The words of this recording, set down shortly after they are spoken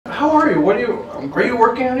are you? Are you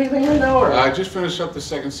working on anything right now? Or? I just finished up the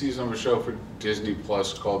second season of a show for Disney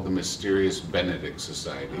Plus called The Mysterious Benedict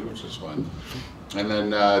Society, which is fun. And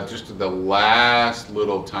then just the last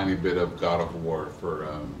little tiny bit of God of War for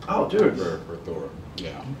for Thor.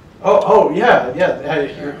 Yeah. Oh yeah.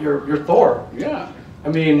 You're Thor. Yeah. I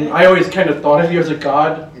mean, I always kind of thought of you as a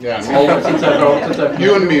god. Yeah. Since I've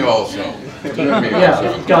you and me also. Yeah,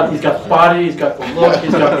 he's got the body, he's got the look,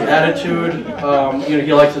 he's got the attitude. You know,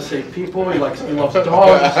 he likes to save people. He loves dogs.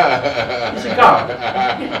 He's a god.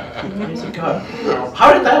 He's a god.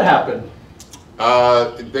 How did that happen?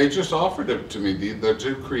 They just offered it to me. The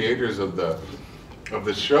two creators of the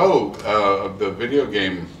show, of the video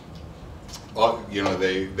game. You know,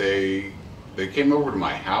 they came over to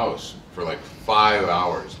my house for like 5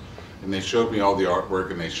 hours. And they showed me all the artwork,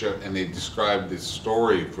 and they described the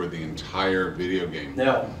story for the entire video game,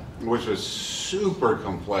 which was super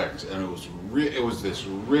complex, and it was this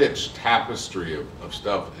rich tapestry of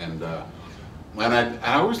stuff, and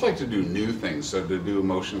I always like to do new things. So to do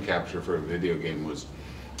motion capture for a video game was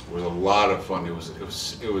a lot of fun. It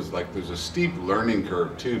was like there's a steep learning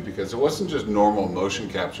curve too, because it wasn't just normal motion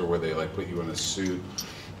capture where they like put you in a suit,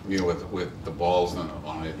 you know, with the balls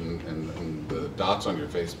on it and the dots on your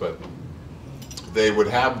face, but they would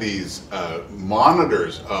have these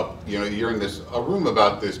monitors up. You know, you're in a room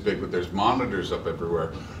about this big, but there's monitors up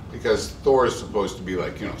everywhere because Thor is supposed to be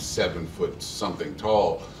like, you know, 7 foot something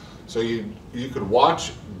tall. So you could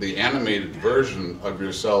watch the animated version of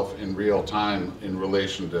yourself in real time in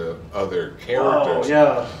relation to other characters. Oh,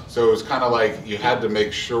 yeah. So it was kind of like you had to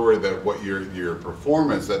make sure that what your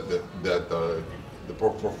performance, that the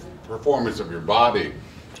performance of your body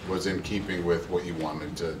was in keeping with what you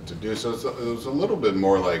wanted to do. So it was a little bit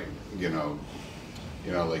more like, you know,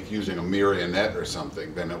 like using a marionette or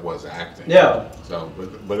something than it was acting. Yeah. So,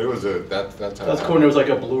 but it was that's how. That's cool. And it was like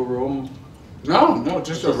a blue room. No,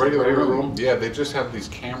 just a regular room. Yeah, they just have these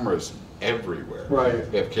cameras everywhere. Right.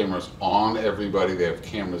 They have cameras on everybody. They have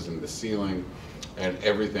cameras in the ceiling, and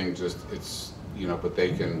everything. It's you know, but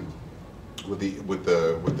they can with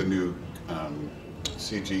the new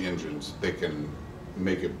CG engines, they can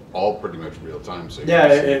make it all pretty much real time. So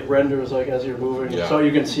it renders like as you're moving, so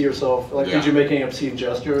you can see yourself. Like, did you make any obscene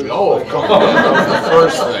gestures? Oh, of course.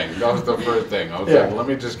 That was the first thing. I was like, let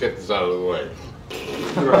me just get this out of the way.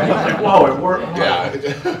 Right. Like, whoa, it works. Yeah.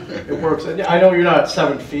 It works. And I know you're not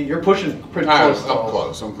 7 feet. You're pushing pretty close.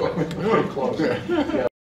 I'm close. Pretty close. Yeah.